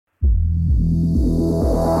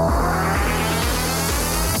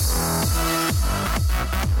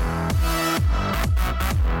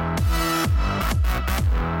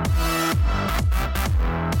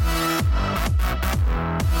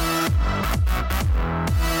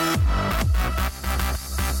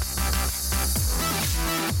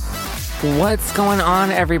What's going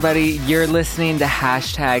on, everybody? You're listening to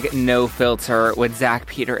hashtag No Filter with Zach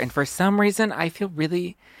Peter, and for some reason, I feel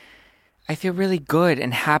really good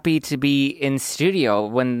and happy to be in studio.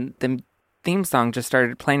 When the theme song just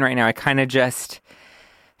started playing right now, I kind of just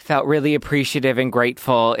felt really appreciative and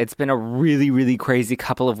grateful. It's been a really, really crazy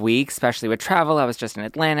couple of weeks, especially with travel. I was just in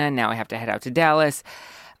Atlanta, and now I have to head out to Dallas.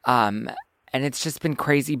 And it's just been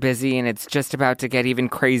crazy busy, and it's just about to get even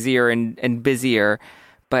crazier and busier.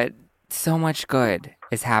 But so much good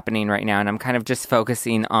is happening right now, and I'm kind of just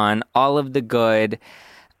focusing on all of the good.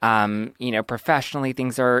 Professionally,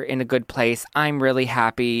 things are in a good place. I'm really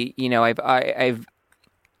happy. I've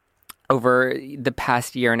over the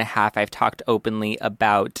past year and a half, I've talked openly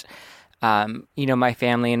about, my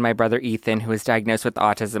family and my brother Ethan, who was diagnosed with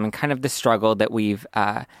autism, and kind of the struggle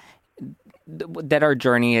that that our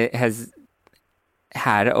journey has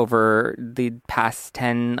had over the past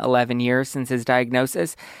 10, 11 years since his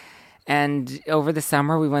diagnosis. And over the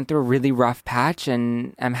summer, we went through a really rough patch,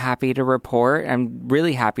 and I'm happy to report, I'm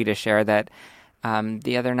really happy to share that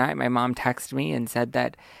the other night, my mom texted me and said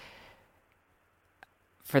that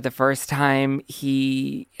for the first time,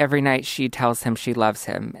 every night she tells him she loves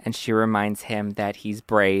him, and she reminds him that he's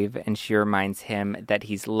brave, and she reminds him that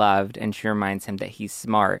he's loved, and she reminds him that he's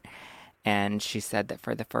smart. And she said that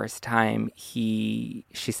for the first time, she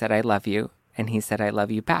said, "I love you," and he said, "I love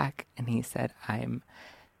you back," and he said,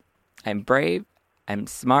 I'm brave, I'm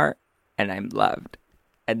smart, and I'm loved.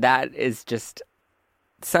 And that is just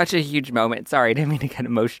such a huge moment. Sorry, I didn't mean to get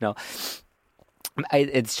emotional.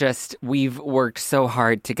 It's just, we've worked so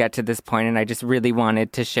hard to get to this point, and I just really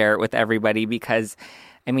wanted to share it with everybody because,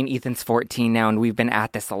 Ethan's 14 now, and we've been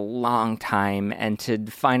at this a long time, and to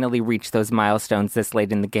finally reach those milestones this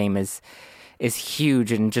late in the game is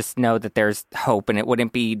huge, and just know that there's hope, and it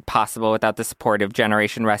wouldn't be possible without the support of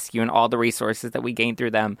Generation Rescue and all the resources that we gain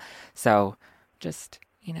through them. So just,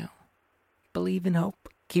 believe in hope.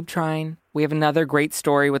 Keep trying. We have another great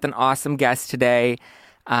story with an awesome guest today,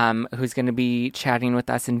 who's going to be chatting with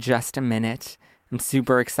us in just a minute. I'm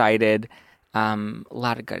super excited. A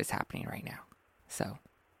lot of good is happening right now. So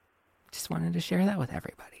just wanted to share that with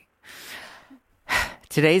everybody.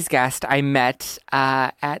 Today's guest I met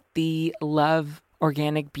at the Love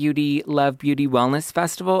Organic Beauty, Love Beauty Wellness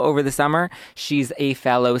Festival over the summer. She's a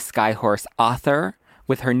fellow Skyhorse author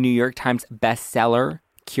with her New York Times bestseller,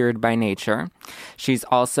 Cured by Nature. She's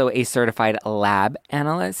also a certified lab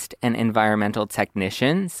analyst and environmental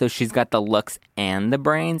technician, so she's got the looks and the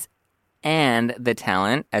brains and the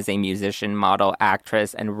talent as a musician, model,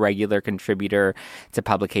 actress, and regular contributor to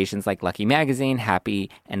publications like Lucky Magazine, Happy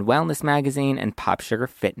and Wellness Magazine, and Pop Sugar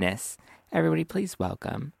Fitness. Everybody, please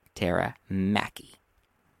welcome Tara Mackey.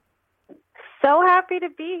 So happy to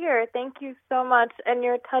be here. Thank you so much. And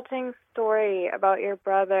your touching story about your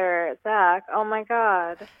brother, Zach. Oh, my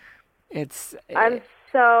God. I'm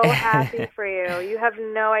so happy for you. You have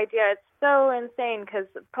no idea. It's so insane because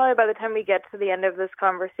probably by the time we get to the end of this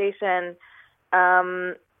conversation,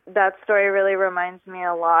 that story really reminds me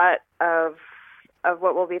a lot of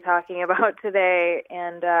what we'll be talking about today.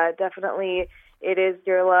 And definitely it is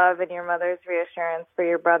your love and your mother's reassurance for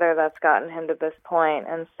your brother that's gotten him to this point.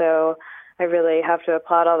 And so I really have to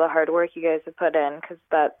applaud all the hard work you guys have put in because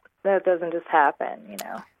that doesn't just happen,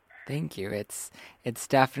 Thank you. It's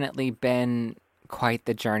definitely been quite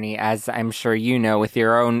the journey, as I'm sure you know, with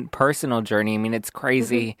your own personal journey. It's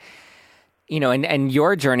crazy, and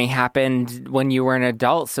your journey happened when you were an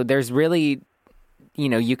adult. So there's really,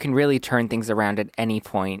 you can really turn things around at any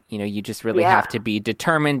point. You just really have to be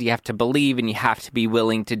determined. You have to believe, and you have to be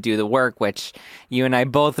willing to do the work, which you and I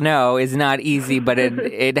both know is not easy, but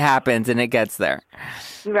it happens and it gets there.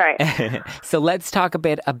 Right. So let's talk a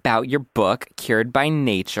bit about your book, Cured by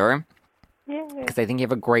Nature. Because I think you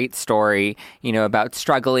have a great story, about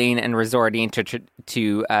struggling and resorting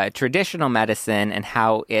to traditional medicine and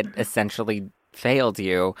how it essentially failed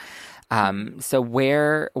you. So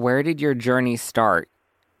where did your journey start?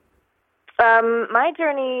 My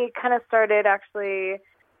journey kind of started actually,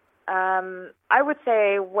 I would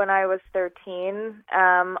say when I was 13.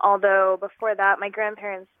 Although before that, my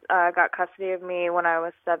grandparents got custody of me when I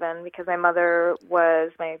was 7 because my mother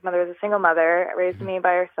was a single mother, raised me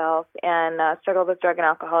by herself, and struggled with drug and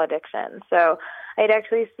alcohol addiction. So I'd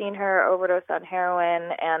actually seen her overdose on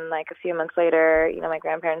heroin, and like a few months later, my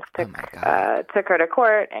grandparents took her to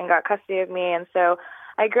court and got custody of me, and so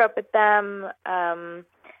I grew up with them.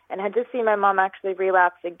 And had just seen my mom actually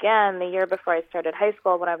relapse again the year before I started high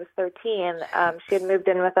school when I was 13. She had moved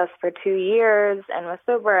in with us for 2 years and was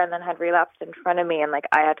sober and then had relapsed in front of me, and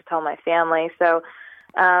I had to tell my family. So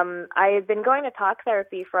I had been going to talk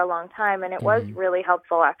therapy for a long time, and it was really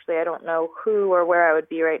helpful, actually. I don't know who or where I would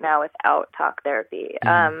be right now without talk therapy.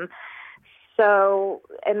 And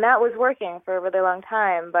that was working for a really long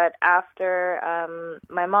time. But after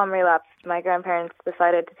my mom relapsed, my grandparents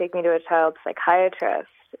decided to take me to a child psychiatrist.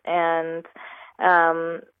 And,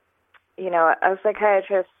 a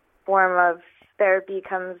psychiatrist's form of therapy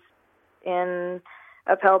comes in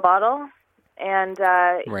a pill bottle. And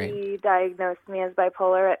he diagnosed me as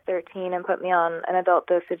bipolar at 13 and put me on an adult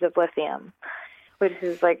dosage of lithium, which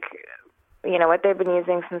is what they've been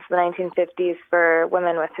using since the 1950s for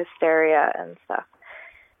women with hysteria and stuff.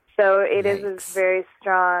 So it is a very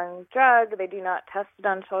strong drug. They do not test it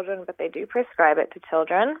on children, but they do prescribe it to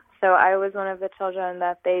children. So I was one of the children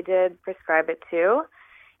that they did prescribe it to.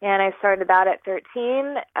 And I started that at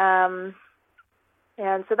 13. And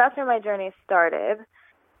so that's where my journey started.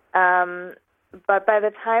 But by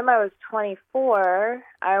the time I was 24,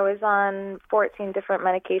 I was on 14 different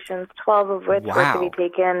medications, 12 of which were to be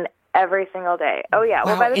taken every single day. Oh, yeah.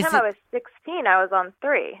 Wow. Well, by the time I was 16, I was on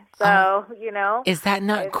 3. So, Is that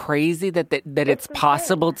not crazy that it's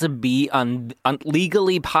possible to be on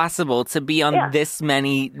legally possible to be on this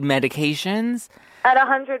many medications? At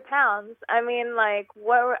 100 pounds. I mean,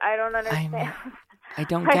 what? I don't understand. I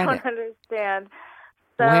don't get it. I don't understand.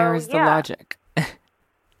 So, where is the logic?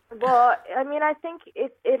 Well, I mean, I think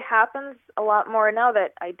it happens a lot more now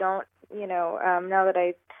that I don't, now that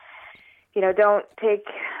I, don't take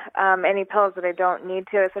any pills that I don't need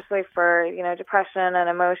to, especially for, depression and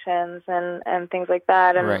emotions and things like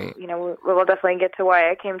that. And, we'll definitely get to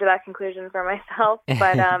why I came to that conclusion for myself.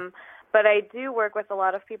 But but I do work with a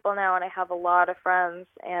lot of people now, and I have a lot of friends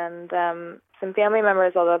and some family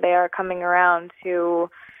members, although they are coming around, who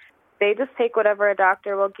they just take whatever a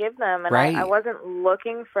doctor will give them. And I wasn't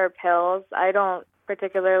looking for pills. I don't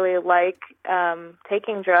particularly like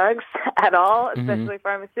taking drugs at all, especially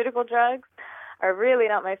pharmaceutical drugs are really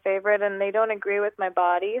not my favorite, and they don't agree with my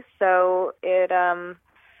body. So it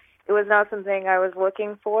was not something I was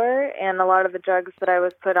looking for, and a lot of the drugs that I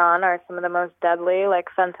was put on are some of the most deadly, like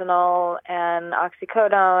fentanyl and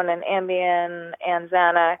oxycodone and Ambien and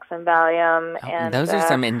Xanax and Valium. And those are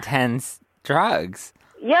some intense drugs.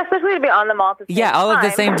 Yeah, especially to be on them all at the same time. Yeah, all at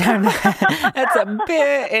the same time. That's a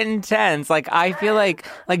bit intense. I feel like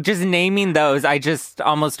just naming those, I just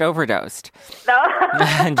almost overdosed. No.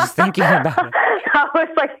 Just thinking about it. That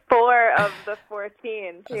was 4 of the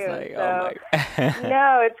 14, too.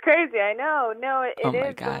 No, it's crazy. I know. No, it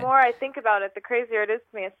is. God. The more I think about it, the crazier it is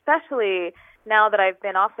to me, especially now that I've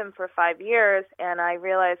been off them for 5 years, and I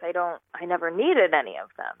realize I never needed any of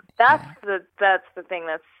them. That's the thing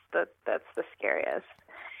that's the scariest.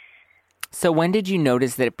 So when did you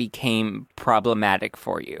notice that it became problematic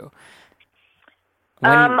for you?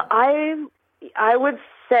 I would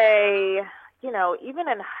say, even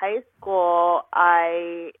in high school,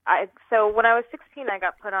 so when I was 16, I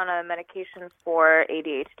got put on a medication for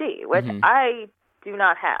ADHD, which I do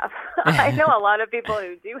not have. I know a lot of people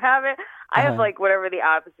who do have it. I have whatever the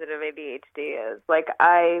opposite of ADHD is.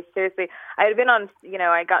 I had been on,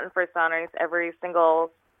 I'd gotten first honors every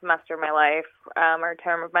single semester of my life, or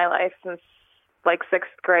term of my life since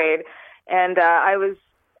 6th grade. And I was,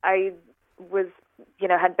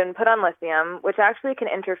 had been put on lithium, which actually can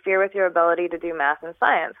interfere with your ability to do math and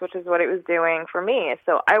science, which is what it was doing for me.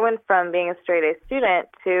 So I went from being a straight A student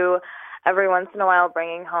to every once in a while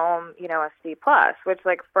bringing home, a C+, which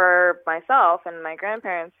for myself and my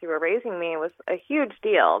grandparents who were raising me was a huge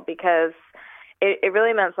deal because it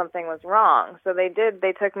really meant something was wrong. So they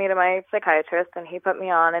took me to my psychiatrist, and he put me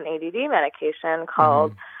on an ADD medication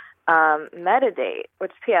called Metadate,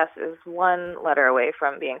 which P.S. is one letter away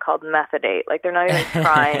from being called methadate. They're not even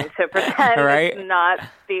trying to pretend it's not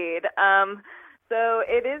speed. So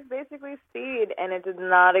it is basically speed, and it did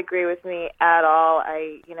not agree with me at all.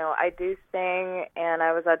 I do sing, and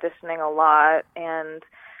I was auditioning a lot, and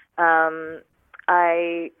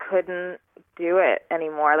I couldn't do it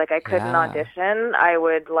anymore. I couldn't audition. I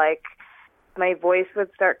would my voice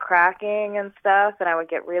would start cracking and stuff, and I would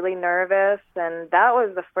get really nervous. And that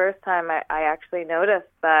was the first time I actually noticed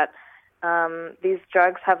that these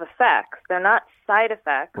drugs have effects. They're not side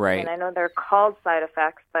effects. Right. And I know they're called side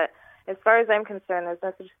effects, but as far as I'm concerned, there's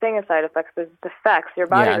no such thing as side effects. There's just effects. Your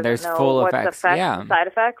body doesn't know full what's effects. Effects and side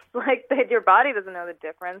effects. Your body doesn't know the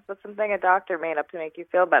difference. That's something a doctor made up to make you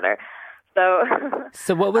feel better.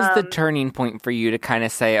 So what was the turning point for you to kind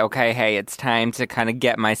of say, okay, hey, it's time to kind of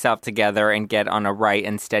get myself together and get on a right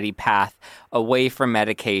and steady path away from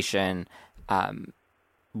medication?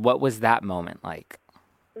 What was that moment like?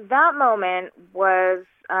 That moment was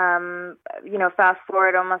fast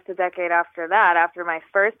forward almost a decade after that, after my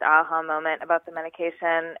first aha moment about the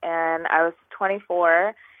medication, and I was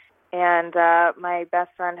 24, and my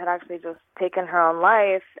best friend had actually just taken her own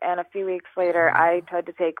life, and a few weeks later I tried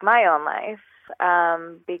to take my own life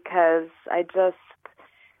because I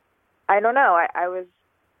don't know,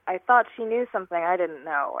 I thought she knew something I didn't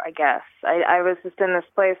know, I guess. I was just in this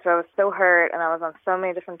place where I was so hurt, and I was on so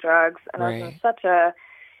many different drugs, and I was in such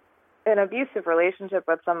an abusive relationship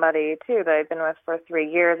with somebody, too, that I'd been with for 3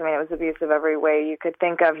 years. I mean, it was abusive every way you could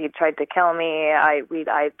think of. He tried to kill me. I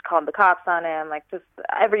called the cops on him. Like, just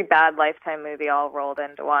every bad Lifetime movie all rolled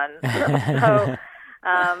into one.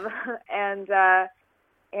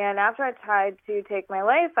 And after I tried to take my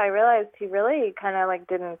life, I realized he really kind of like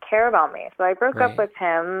didn't care about me. So I broke up with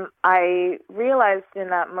him. I realized in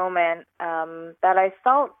that moment that I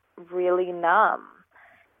felt really numb,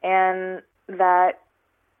 and that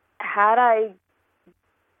had I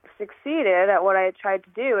succeeded at what I had tried to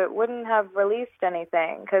do, it wouldn't have released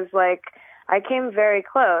anything, because like I came very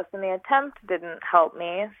close and the attempt didn't help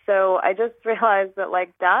me. So I just realized that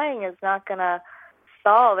like dying is not going to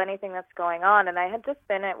solve anything that's going on. And I had just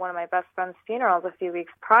been at one of my best friend's funerals a few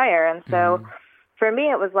weeks prior, and so for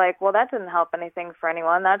me it was like, well, that didn't help anything for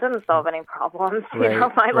anyone. That didn't solve any problems.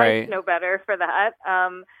 My life's no better for that.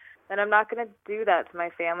 And I'm not going to do that to my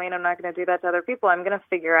family, and I'm not going to do that to other people. I'm going to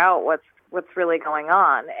figure out what's really going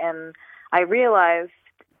on. And I realized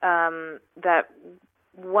that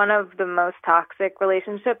one of the most toxic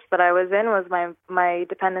relationships that I was in was my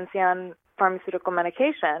dependency on pharmaceutical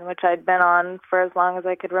medication, which I'd been on for as long as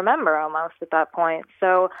I could remember almost at that point.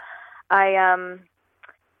 So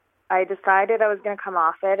I decided I was going to come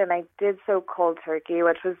off it, and I did so cold turkey,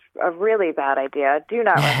 which was a really bad idea. Do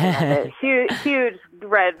not recommend it. Huge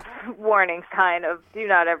red warning sign of do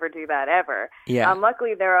not ever do that ever. Yeah.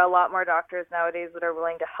 Luckily, there are a lot more doctors nowadays that are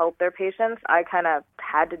willing to help their patients. I kind of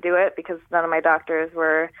had to do it because none of my doctors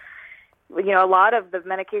were, a lot of the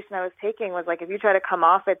medication I was taking was like, if you try to come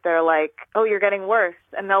off it, they're like, oh, you're getting worse.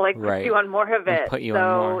 And they'll like put you on more of it. Put you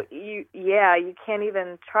on more. You can't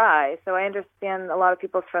even try. So I understand a lot of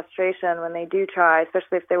people's frustration when they do try,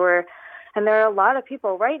 especially if they were, and there are a lot of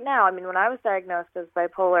people right now. I mean, when I was diagnosed as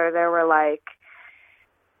bipolar, there were like,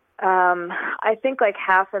 I think like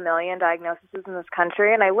 500,000 diagnoses in this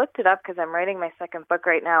country. And I looked it up because I'm writing my second book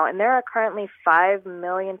right now. And there are currently 5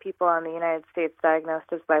 million people in the United States diagnosed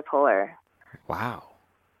as bipolar. Wow.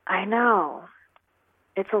 I know.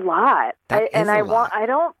 It's a lot. I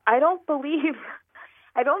don't believe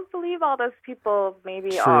all those people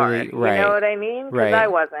maybe are. You know what I mean? Because I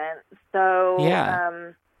wasn't. So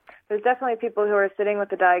there's definitely people who are sitting with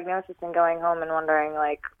the diagnosis and going home and wondering,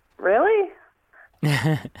 like, really?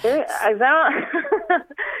 It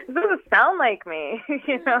doesn't sound like me,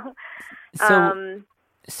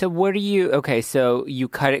 So what do you? Okay, so you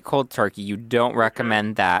cut it cold turkey. You don't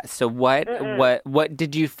recommend that. So what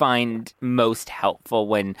did you find most helpful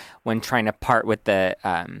when trying to part with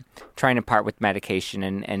medication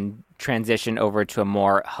and transition over to a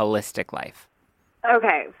more holistic life?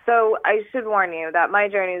 Okay, so I should warn you that my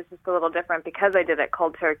journey is just a little different because I did it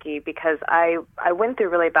cold turkey, because I went through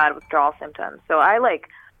really bad withdrawal symptoms. So I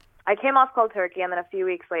came off cold turkey, and then a few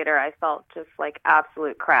weeks later I felt just like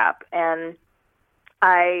absolute crap. And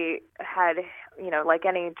I had, like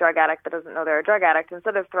any drug addict that doesn't know they're a drug addict,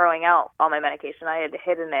 instead of throwing out all my medication, I had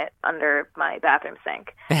hidden it under my bathroom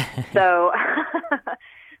sink. So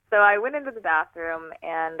So I went into the bathroom,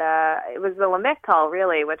 and it was the Lamictal,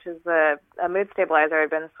 really, which is a mood stabilizer I'd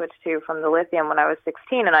been switched to from the lithium when I was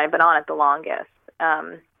 16, and I'd been on it the longest,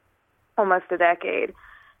 almost a decade.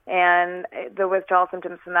 And the withdrawal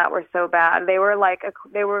symptoms from that were so bad. They were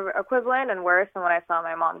equivalent and worse than what I saw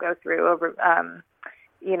my mom go through over,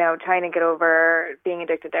 trying to get over being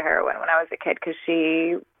addicted to heroin when I was a kid, because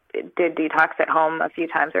she did detox at home a few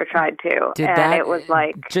times, or tried to. It was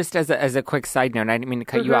like, just as a quick side note, I didn't mean to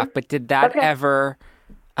cut you off, but did that ever,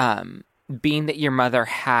 being that your mother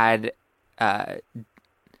had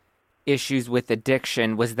issues with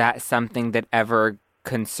addiction, was that something that ever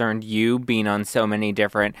concerned you, being on so many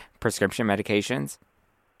different prescription medications?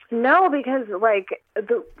 No, because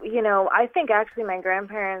I think actually my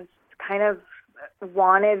grandparents kind of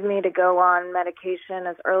wanted me to go on medication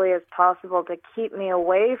as early as possible to keep me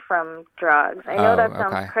away from drugs. I know that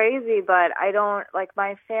sounds crazy, but I don't, like,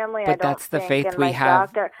 my family, but that's the faith we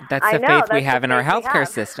have. That's the faith we have in our healthcare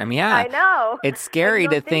system. Yeah. I know. It's scary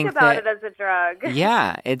to think about it as a drug.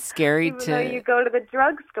 Yeah, it's scary Even though you go to the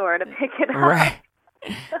drugstore to pick it up. Right.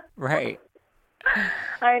 Right.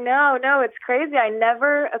 I know. No, it's crazy. I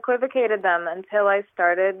never equivocated them until I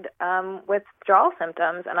started withdrawal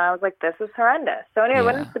symptoms, and I was like, this is horrendous. So anyway, I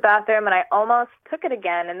went into the bathroom, and I almost took it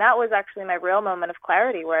again, and that was actually my real moment of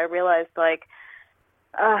clarity where I realized, like,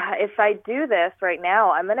 if I do this right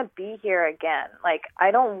now, I'm going to be here again. Like,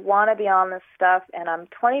 I don't want to be on this stuff, and I'm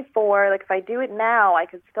 24. Like, if I do it now, I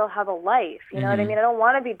could still have a life. You know what I mean? I don't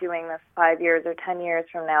want to be doing this 5 years or 10 years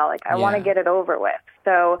from now. Like, I want to get it over with.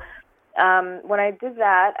 So when I did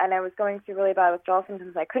that, and I was going through really bad withdrawal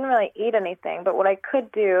symptoms, I couldn't really eat anything. But what I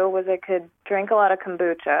could do was I could drink a lot of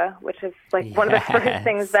kombucha, which is, like, one of the first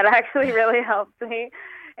things that actually really helped me.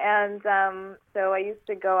 And so I used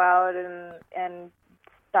to go out and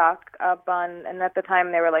stock up on, and at the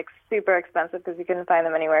time they were like super expensive because you couldn't find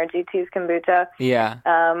them anywhere, GT's kombucha. Yeah.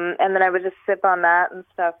 And then I would just sip on that and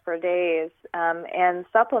stuff for days. And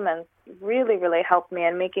supplements really, really helped me,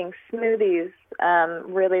 and making smoothies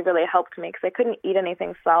really, really helped me because I couldn't eat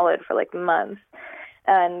anything solid for like months.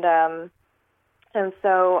 And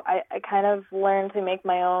so I kind of learned to make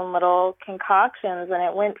my own little concoctions, and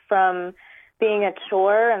it went from being a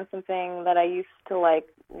chore and something that I used to like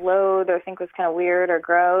loathe or think was kind of weird or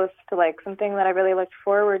gross to like something that I really looked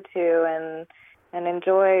forward to and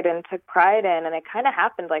enjoyed and took pride in. And it kind of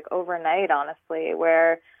happened like overnight, honestly,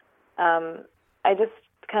 where I just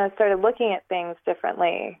kind of started looking at things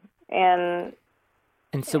differently. And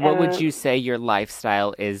so what would you say your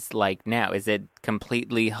lifestyle is like now? Is it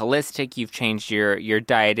completely holistic? You've changed your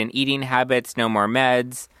diet and eating habits, no more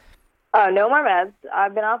meds? No more meds.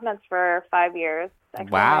 I've been off meds for 5 years.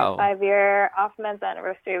 Actually, wow. My 5-year off meds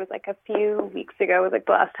anniversary was like a few weeks ago. It was like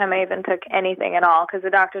the last time I even took anything at all because the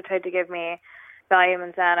doctor tried to give me Valium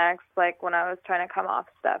and Xanax like when I was trying to come off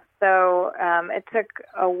stuff. So it took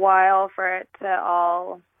a while for it to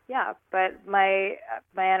all, but my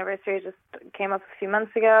anniversary just came up a few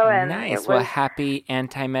months ago. And nice. Well, happy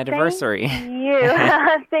anti-mediversary. Thank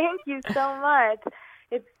you. Thank you so much.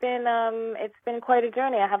 It's been quite a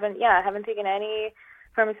journey. I haven't taken any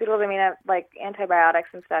pharmaceuticals. I mean, like antibiotics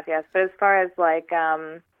and stuff, yes. But as far as like,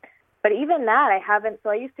 but even that, I haven't. So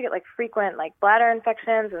I used to get like frequent like bladder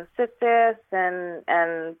infections and cystis,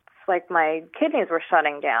 and like my kidneys were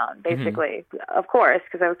shutting down, basically, of course,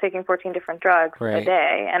 because I was taking 14 different drugs a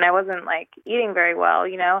day, and I wasn't like eating very well.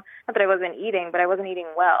 You know, not that I wasn't eating, but I wasn't eating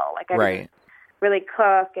well. Like I didn't really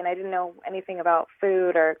cook, and I didn't know anything about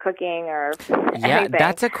food or cooking or anything.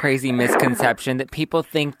 That's a crazy misconception that people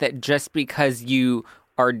think that just because you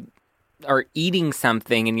are eating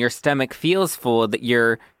something and your stomach feels full that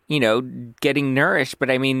you're, getting nourished.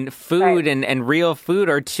 But I mean, food and real food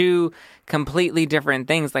are two completely different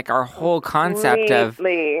things. Like our whole concept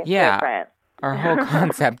different. Our whole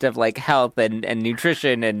concept of like health and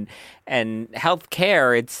nutrition and health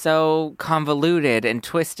care, it's so convoluted and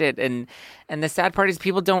twisted. And the sad part is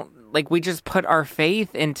people don't, like, we just put our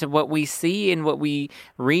faith into what we see and what we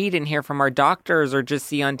read and hear from our doctors or just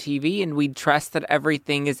see on TV, and we trust that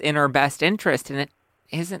everything is in our best interest, and it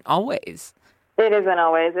isn't always. It isn't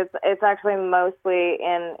always. It's actually mostly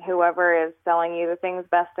in whoever is selling you the thing's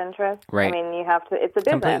best interest. Right. I mean, you have to, it's a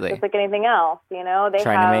business. Completely. Just like anything else, They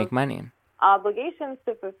trying to make money. Obligations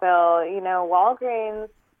to fulfill. Walgreens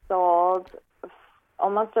sold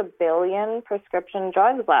almost 1 billion prescription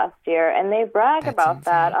drugs last year, and they brag about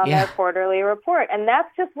that on their quarterly report. And that's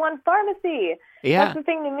just one pharmacy. Yeah. That's the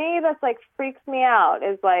thing to me that's like freaks me out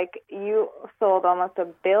is like you sold almost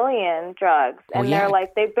 1 billion drugs, and they're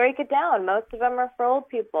like they break it down. Most of them are for old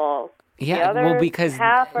people. Yeah, well, because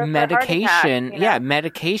medication,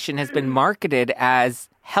 medication has been marketed as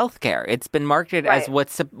healthcare. It's been marketed as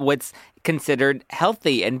what's considered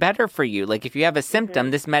healthy and better for you. Like if you have a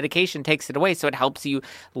symptom, this medication takes it away, so it helps you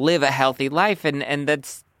live a healthy life, and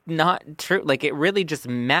that's not true. Like it really just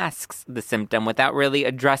masks the symptom without really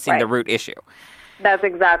addressing the root issue. That's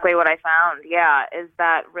exactly what I found, is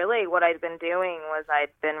that really what I'd been doing was I'd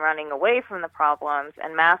been running away from the problems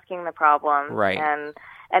and masking the problems. Right.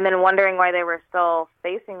 And then wondering why they were still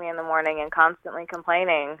facing me in the morning and constantly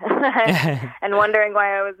complaining and wondering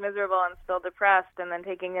why I was miserable and still depressed, and then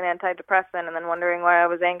taking an antidepressant, and then wondering why I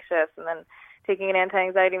was anxious, and then taking an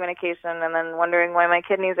anti-anxiety medication, and then wondering why my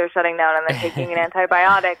kidneys are shutting down, and then taking an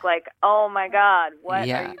antibiotic. Like, oh my God, what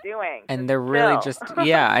are you doing? And they're really just,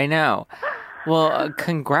 I know. Well,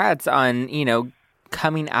 congrats on,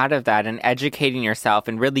 coming out of that and educating yourself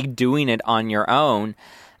and really doing it on your own.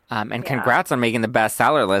 And congrats on making the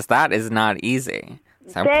bestseller list. That is not easy.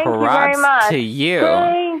 So Thank you very much. To you.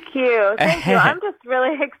 Thank you. I'm just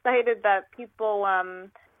really excited that people,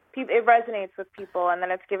 it resonates with people, and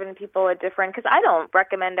then it's given people a different, because I don't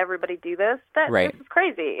recommend everybody do this. This is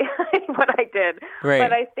crazy, what I did. Right.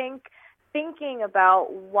 But I think thinking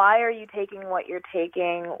about why are you taking what you're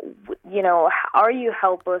taking? You know, are you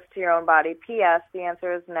helpless to your own body? P.S. The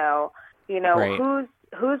answer is no. You know, right.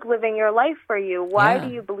 who's living your life for you? Why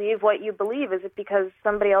do you believe what you believe? Is it because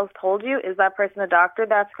somebody else told you? Is that person a doctor?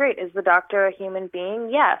 That's great. Is the doctor a human being?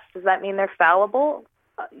 Yes. Does that mean they're fallible?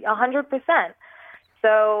 100%.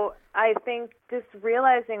 So I think just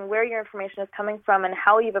realizing where your information is coming from and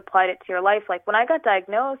how you've applied it to your life. Like when I got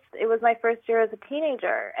diagnosed, it was my first year as a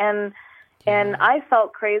teenager. And I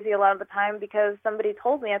felt crazy a lot of the time because somebody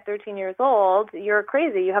told me at 13 years old, you're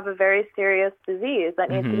crazy. You have a very serious disease that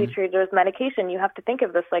needs to be treated with medication. You have to think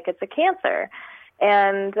of this like it's a cancer.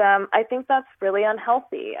 And I think that's really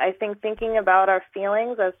unhealthy. I think thinking about our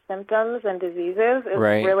feelings as symptoms and diseases is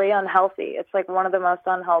really unhealthy. It's like one of the most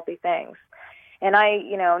unhealthy things. And I,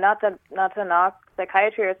 you know, not to knock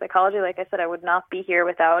psychiatry or psychology, like I said, I would not be here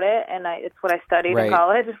without it. And it's what I studied in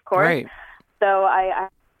college, of course. Right. So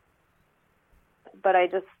but I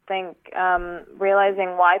just think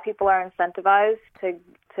realizing why people are incentivized to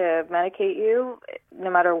medicate you,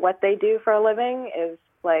 no matter what they do for a living, is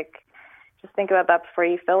like, just think about that before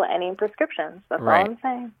you fill any prescriptions. That's all I'm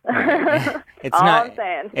saying. Right. I'm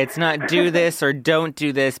saying. It's not do this or don't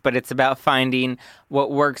do this, but it's about finding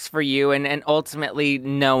what works for you and ultimately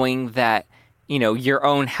knowing that, you know, your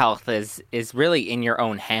own health is really in your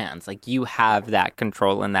own hands. Like you have that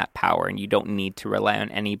control and that power, and you don't need to rely on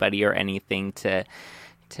anybody or anything to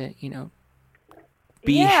you know,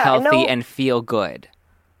 be healthy and feel good.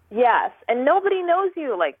 Yes, and nobody knows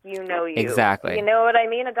you like you know you. Exactly. You know what I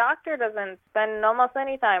mean? A doctor doesn't spend almost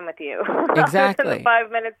any time with you. Exactly. The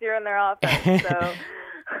 5 minutes you're in their office. So.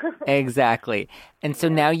 Exactly. And so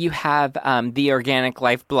now you have the Organic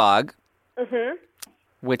Life blog,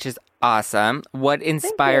 which is awesome. What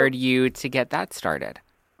inspired you to get that started?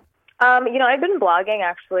 You know, I've been blogging,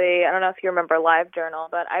 actually. I don't know if you remember LiveJournal,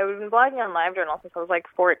 but I've been blogging on LiveJournal since I was like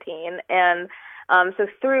 14. And so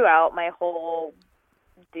throughout my whole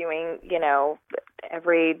doing, you know,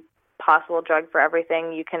 every possible drug for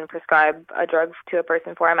everything you can prescribe a drug to a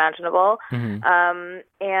person for imaginable.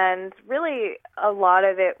 And really a lot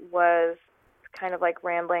of it was kind of like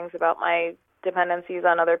ramblings about my dependencies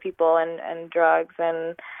on other people and drugs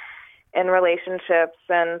and relationships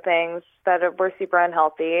and things that were super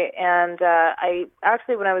unhealthy. And I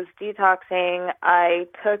actually, when I was detoxing, I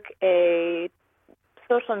took a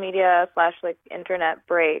social media / like internet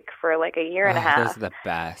break for like a year and a half. Those are the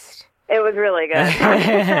best. It was really good.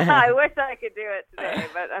 I wish I could do it today,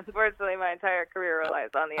 but unfortunately my entire career relies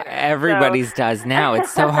on the internet. Everybody's does now.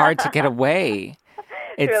 It's so hard to get away.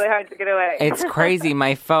 It's really hard to get away. It's crazy.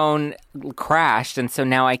 My phone crashed, and so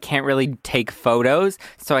now I can't really take photos.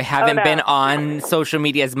 So I haven't been on social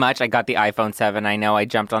media as much. I got the iPhone 7. I know I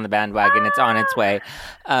jumped on the bandwagon. It's on its way.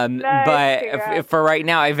 Nice. But for right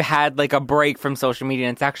now, I've had like a break from social media,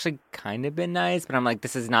 and it's actually kind of been nice. But I'm like,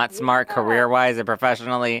 this is not smart career-wise or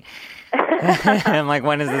professionally. I'm like,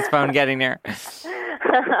 when is this phone getting there?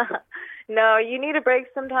 No, you need a break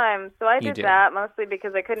sometimes. So I did that mostly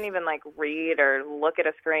because I couldn't even like read or look at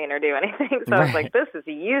a screen or do anything. So I was like, this is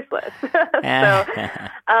useless. So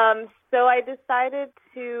I decided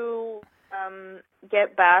to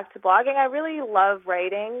get back to blogging. I really love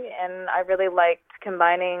writing, and I really liked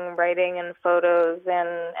combining writing and photos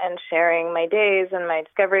and sharing my days and my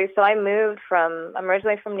discoveries. So I'm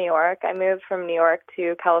originally from New York. I moved from New York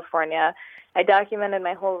to California. I documented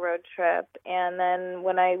my whole road trip, and then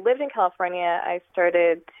when I lived in California, I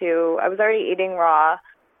was already eating raw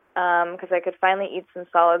because I could finally eat some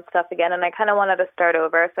solid stuff again, and I kind of wanted to start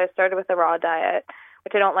over, so I started with a raw diet,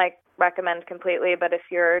 which I don't recommend completely, but if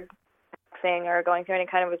you're or going through any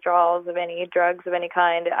kind of withdrawals of any drugs of any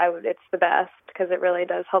kind, it's the best because it really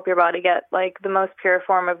does help your body get like the most pure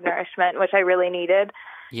form of nourishment, which I really needed.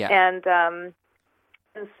 Yeah. And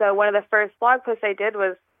so one of the first blog posts I did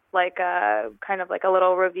was like kind of like a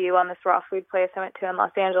little review on this raw food place I went to in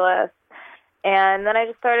Los Angeles. And then I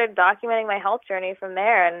just started documenting my health journey from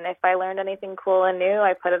there. And if I learned anything cool and new,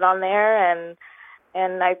 I put it on there.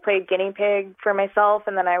 And I played guinea pig for myself.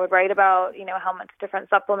 And then I would write about, you know, how much different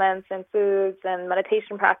supplements and foods and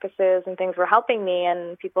meditation practices and things were helping me.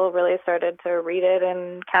 And people really started to read it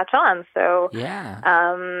and catch on. So, yeah.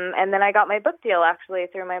 And then I got my book deal actually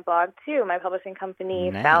through my blog too. My publishing company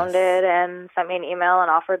found it and sent me an email and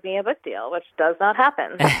offered me a book deal, which does not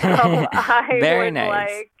happen. So I Very was nice.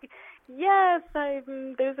 like, yes,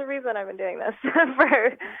 there's a reason I've been doing this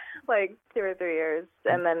for like 2 or 3 years,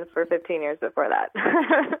 and then for 15 years before that.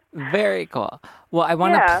 Very cool. Well, I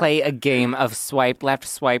want to play a game of swipe left,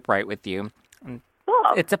 swipe right with you. Cool.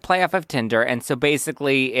 It's a playoff of Tinder, and so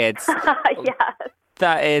basically it's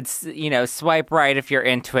it's, swipe right if you're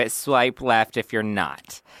into it, swipe left if you're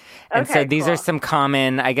not. And so these are some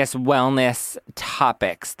common, I guess, wellness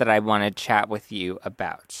topics that I want to chat with you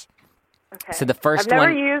about. Okay. So the first I've one...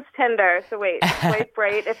 never used Tinder, so wait, swipe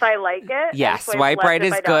right if I like it? Yeah, swipe right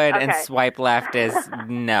is good and swipe left is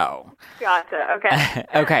no. Gotcha, okay.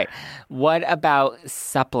 Okay, what about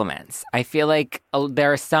supplements? I feel like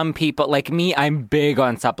there are some people, like me, I'm big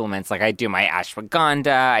on supplements. Like I do my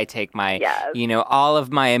ashwagandha, I take my, all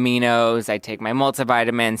of my aminos, I take my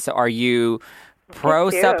multivitamins. So are you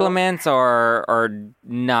pro supplements or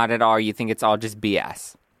not at all? You think it's all just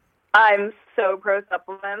BS? I'm so pro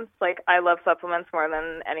supplements. Like, I love supplements more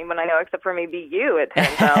than anyone I know, except for maybe you, it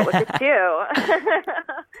turns out. Look at you.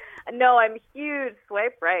 No, I'm huge.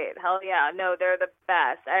 Swipe right. Hell yeah. No, they're the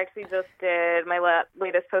best. I actually just did, my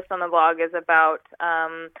latest post on the blog is about,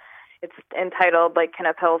 it's entitled, like, Can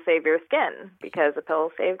a Pill Save Your Skin? Because a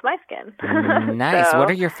pill saved my skin. Nice. So, what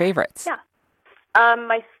are your favorites? Yeah.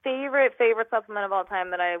 My favorite supplement of all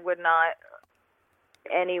time that I would not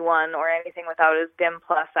anyone or anything without is Dim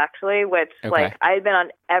Plus, actually, which like I've been on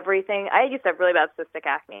everything. I used to have really bad cystic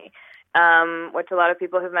acne, which a lot of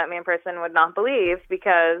people who've met me in person would not believe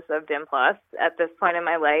because of Dim Plus at this point in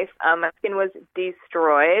my life. My skin was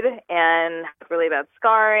destroyed and had really bad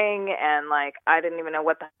scarring, and like I didn't even know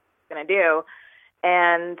what the heck I was going to do,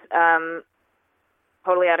 and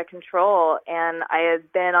totally out of control. And I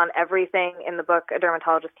had been on everything in the book a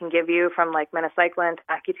dermatologist can give you, from like minocycline to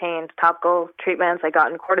Accutane to topical treatments. I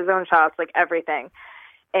got in cortisone shots, like everything.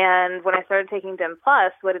 And when I started taking Dim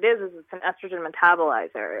Plus, what it is it's an estrogen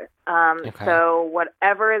metabolizer. So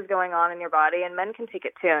whatever is going on in your body, and men can take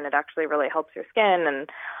it too, and it actually really helps your skin and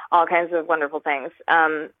all kinds of wonderful things.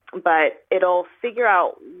 But it'll figure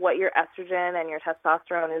out what your estrogen and your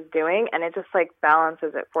testosterone is doing, and it just like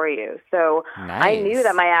balances it for you. So nice. I knew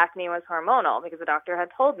that my acne was hormonal because the doctor had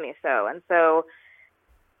told me so. And so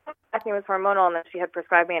acne was hormonal, and then she had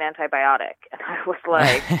prescribed me an antibiotic. And I was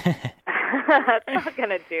like, that's not going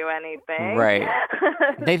to do anything. Right.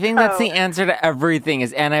 They think that's the answer to everything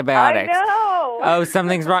is antibiotics. I know. Oh,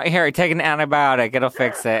 something's wrong. Here, take an antibiotic. It'll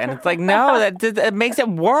fix it. And it's like, no, that makes it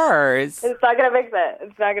worse. It's not going to fix it.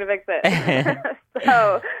 It's not going to fix it.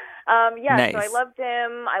 So, nice. So I love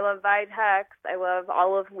Dim. I love Vitex. I love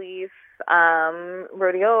olive leaf.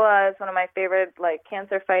 Rhodiola is one of my favorite, like,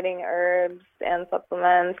 cancer-fighting herbs and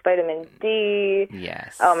supplements. Vitamin D.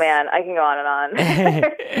 Yes. Oh man, I can go on and on.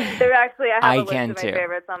 There actually, I have a list of my too.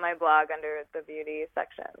 favorites on my blog under the beauty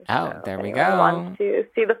section. Oh, so there we if go. anyone wants to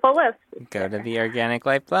see the full list, go to the Organic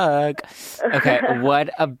Life blog. Okay,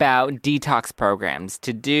 what about detox programs?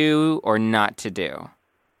 To do or not to do?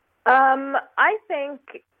 I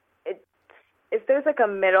think if there's like a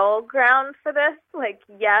middle ground for this, like,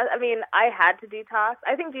 yes, I mean, I had to detox.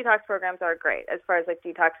 I think detox programs are great as far as like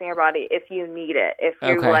detoxing your body if you need it. If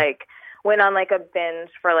you like went on like a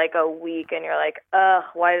binge for like a week and you're like, ugh,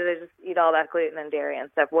 why did I just eat all that gluten and dairy and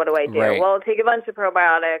stuff? What do I do? Right. Well, take a bunch of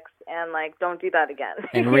probiotics and like don't do that again.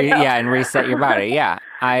 And and reset your body. Yeah,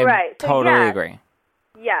 I totally agree.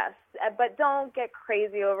 Yes. But don't get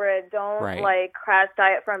crazy over it. Don't like crash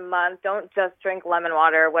diet for a month. Don't just drink lemon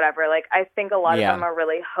water or whatever. Like I think a lot of them are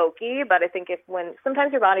really hokey, but I think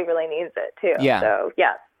sometimes your body really needs it too. Yeah. So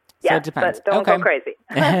yes. So it depends. But don't go crazy.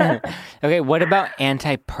 Okay. What about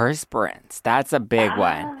antiperspirants? That's a big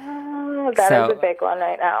one. That is a big one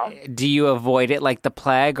right now. Do you avoid it like the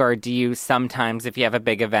plague, or do you sometimes, if you have a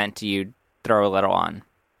big event, do you throw a little on?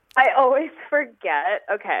 I always forget.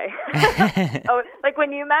 Okay. Like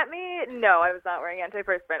when you met me, no, I was not wearing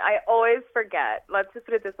antiperspirant. I always forget. Let's just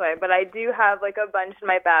put it this way. But I do have like a bunch in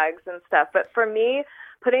my bags and stuff. But for me,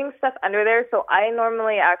 putting stuff under there, so I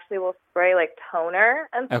normally actually will spray like toner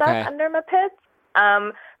and stuff under my pits.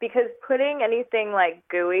 Because putting anything like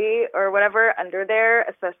gooey or whatever under there,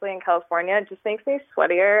 especially in California, just makes me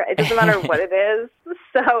sweatier. It doesn't matter what it is.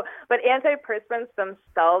 So, but antiperspirants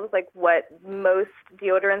themselves, like what most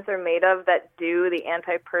deodorants are made of that do the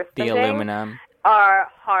antiperspirant, the aluminum, are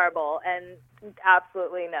horrible and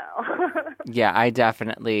absolutely no. Yeah,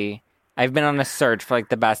 I've been on a search for like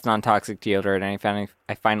the best non-toxic deodorant, and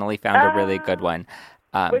I finally found a really good one. Which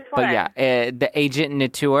one? But yeah, the Agent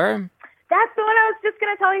Nature. That's the one I was just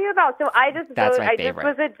going to tell you about. So I just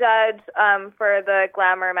was a judge for the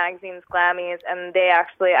Glamour magazine's Glammys, and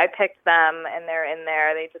I picked them, and they're in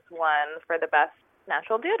there. They just won for the best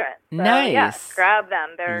natural deodorant. So, nice. Yeah, grab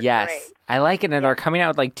them. They're great. I like it, and they're coming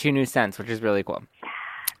out with like 2 new scents, which is really cool.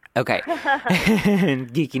 Okay.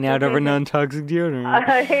 Geeking out over non-toxic deodorant.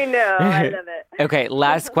 I know. I love it. Okay,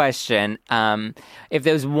 last question. If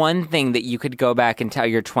there was one thing that you could go back and tell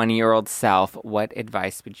your 20-year-old self, what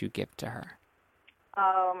advice would you give to her?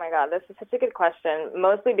 Oh my God, this is such a good question.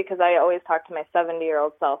 Mostly because I always talk to my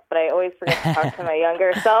 70-year-old self, but I always forget to talk to my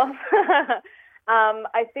younger self.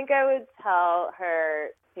 I think I would tell her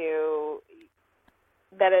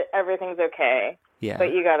that everything's okay,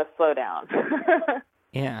 but you got to slow down.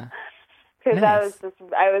 Yeah. Because I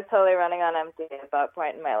was totally running on empty at that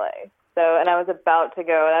point in my life. So, and I was about to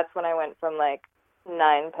go. That's when I went from like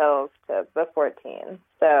 9 pills to the 14.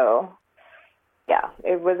 So, yeah,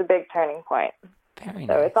 it was a big turning point. Very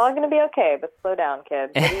so nice. It's all going to be okay, but slow down,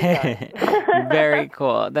 kid. Very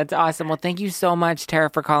cool. That's awesome. Well, thank you so much, Tara,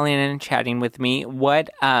 for calling in and chatting with me. What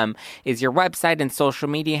is your website and social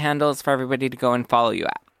media handles for everybody to go and follow you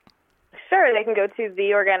at? Sure. They can go to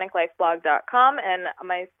theorganiclifeblog.com, and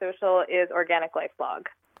my social is Organic Life Blog.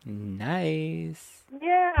 Nice.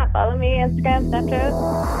 Yeah. Follow me, Instagram, Snapchat.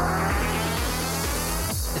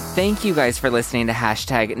 Thank you guys for listening to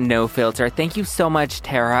 #NoFilter. Thank you so much,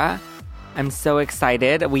 Tara. I'm so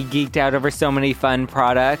excited. We geeked out over so many fun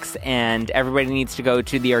products, and everybody needs to go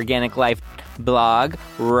to the Organic Life blog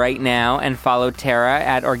right now and follow Tara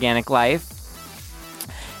at Organic Life.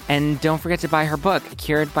 And don't forget to buy her book,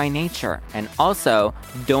 Cured by Nature. And also,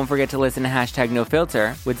 don't forget to listen to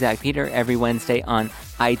 #NoFilter with Zach Peter every Wednesday on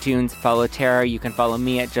iTunes. Follow Tara. You can follow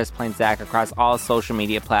me at Just Plain Zach across all social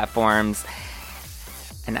media platforms.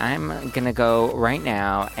 And I'm going to go right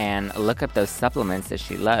now and look up those supplements that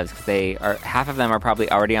she loves, because half of them are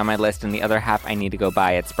probably already on my list, and the other half I need to go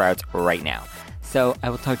buy at Sprouts right now. So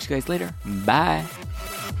I will talk to you guys later. Bye.